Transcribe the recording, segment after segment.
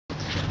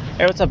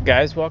Hey, what's up,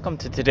 guys? Welcome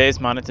to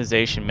today's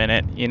Monetization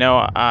Minute.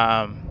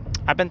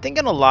 I've been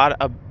thinking a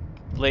lot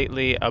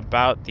lately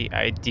about the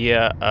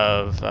idea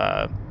of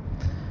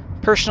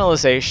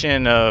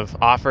personalization of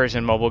offers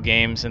in mobile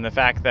games and the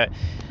fact that,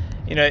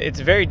 it's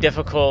very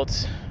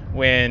difficult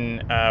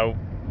when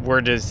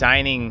we're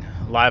designing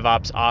live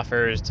ops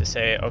offers to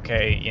say,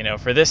 okay,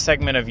 for this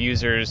segment of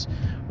users,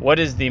 what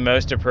is the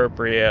most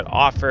appropriate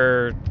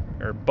offer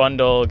or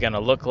bundle going to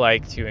look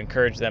like to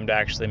encourage them to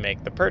actually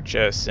make the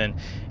purchase? And,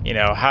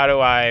 how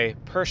do I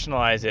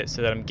personalize it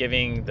so that I'm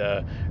giving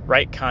the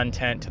right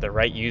content to the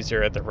right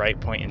user at the right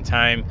point in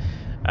time?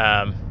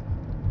 Um,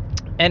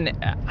 and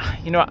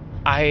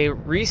I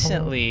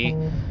recently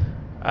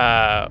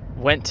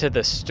went to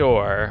the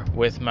store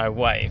with my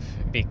wife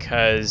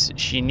because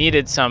she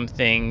needed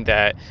something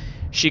that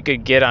she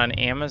could get on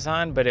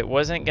Amazon, but it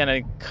wasn't going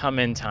to come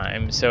in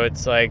time. So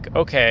it's like,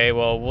 okay,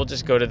 well, we'll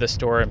just go to the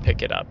store and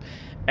pick it up.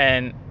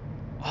 And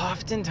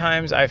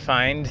oftentimes I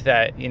find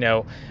that,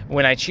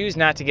 when I choose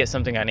not to get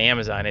something on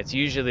Amazon, it's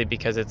usually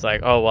because it's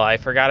like, oh, well, I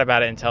forgot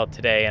about it until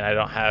today and I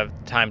don't have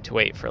time to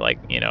wait for the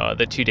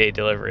 2-day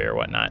delivery or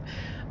whatnot.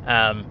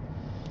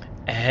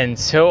 And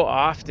so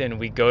often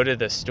we go to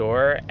the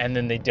store and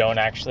then they don't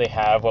actually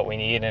have what we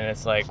need. And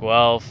it's like,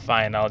 well,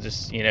 fine, I'll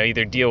just,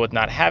 either deal with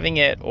not having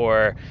it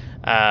or,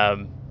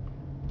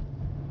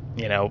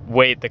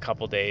 wait the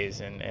couple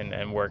days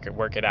and work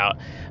it out.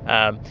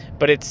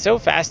 But it's so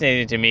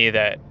fascinating to me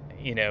that,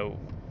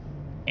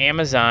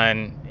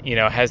 Amazon,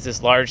 has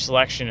this large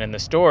selection in the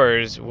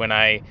stores. When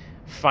I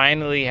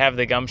finally have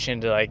the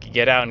gumption to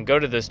get out and go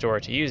to the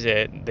store to use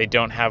it, they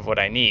don't have what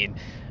I need.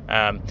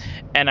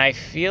 And I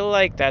feel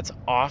like that's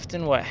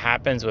often what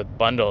happens with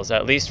bundles,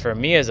 at least for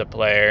me as a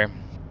player.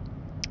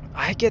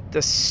 I get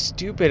the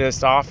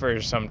stupidest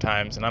offers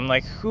sometimes, and I'm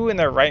like, who in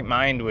their right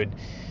mind would,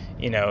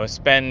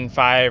 spend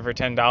 $5 or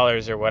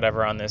 $10 or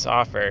whatever on this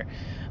offer?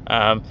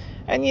 And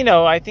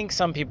I think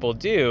some people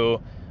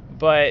do,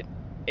 but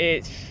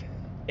it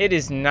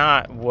is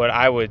not what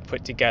I would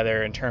put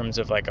together in terms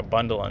of like a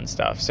bundle and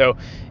stuff. So,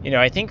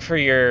 I think for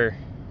your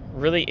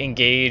really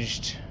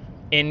engaged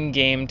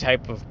in-game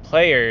type of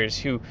players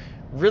who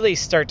really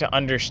start to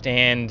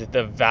understand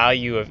the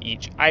value of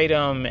each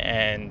item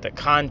and the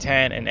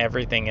content and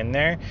everything in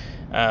there,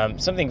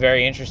 something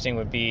very interesting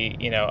would be,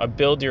 a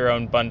build your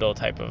own bundle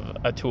type of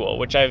a tool,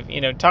 which I've,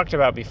 talked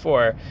about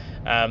before.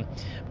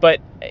 But,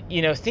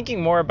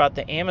 thinking more about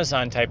the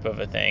Amazon type of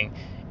a thing,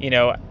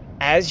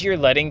 as you're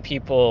letting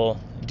people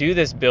do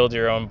this build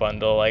your own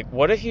bundle, like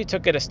what if you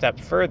took it a step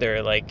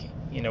further? Like,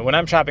 when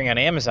I'm shopping on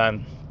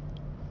Amazon,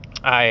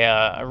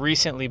 I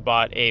recently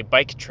bought a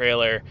bike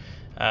trailer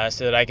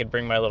so that I could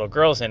bring my little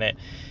girls in it.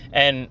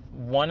 And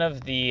one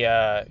of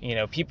the,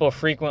 people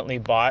frequently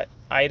bought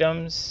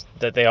items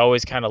that they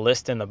always kind of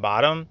list in the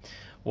bottom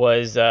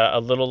was a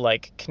little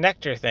like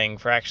connector thing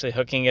for actually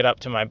hooking it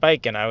up to my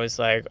bike. And I was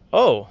like,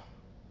 oh,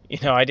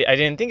 I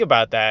didn't think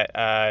about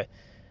that.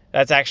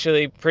 That's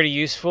actually pretty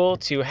useful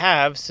to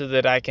have so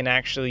that I can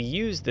actually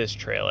use this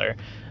trailer.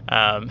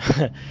 Um,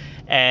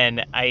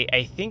 and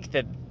I think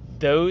that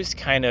those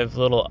kind of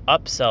little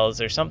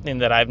upsells are something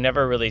that I've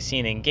never really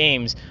seen in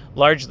games,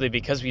 largely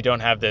because we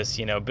don't have this,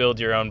 build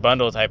your own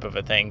bundle type of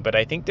a thing. But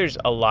I think there's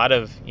a lot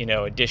of,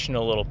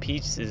 additional little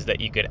pieces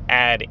that you could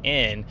add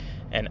in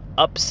and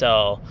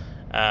upsell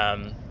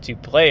to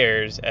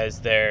players as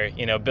they're,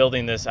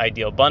 building this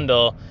ideal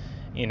bundle.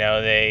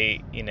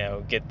 They,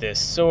 get this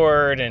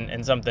sword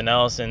and something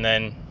else. And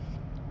then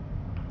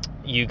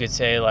you could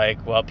say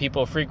like, well,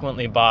 people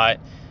frequently bought,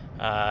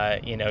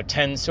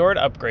 10 sword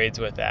upgrades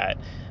with that.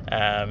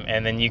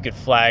 And then you could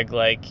flag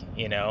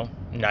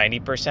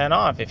 90%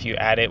 off if you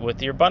add it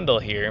with your bundle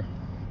here.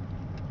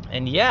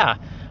 And yeah,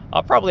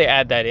 I'll probably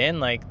add that in.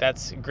 Like,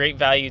 that's great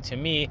value to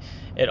me.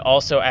 It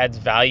also adds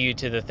value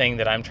to the thing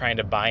that I'm trying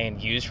to buy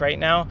and use right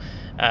now.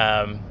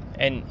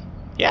 And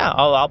yeah,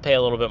 I'll pay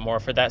a little bit more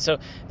for that. So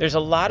there's a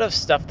lot of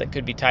stuff that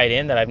could be tied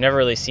in that I've never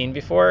really seen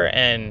before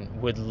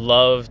and would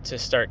love to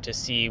start to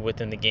see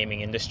within the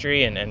gaming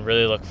industry, and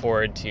really look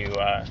forward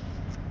to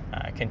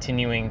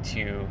continuing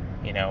to,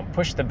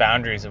 push the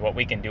boundaries of what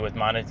we can do with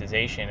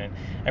monetization,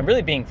 and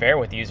really being fair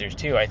with users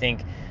too. I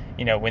think,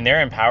 when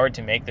they're empowered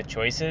to make the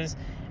choices,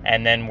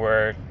 and then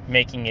we're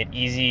making it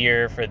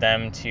easier for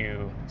them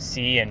to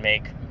see and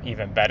make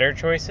even better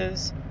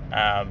choices,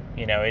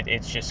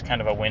 it's just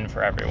kind of a win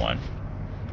for everyone.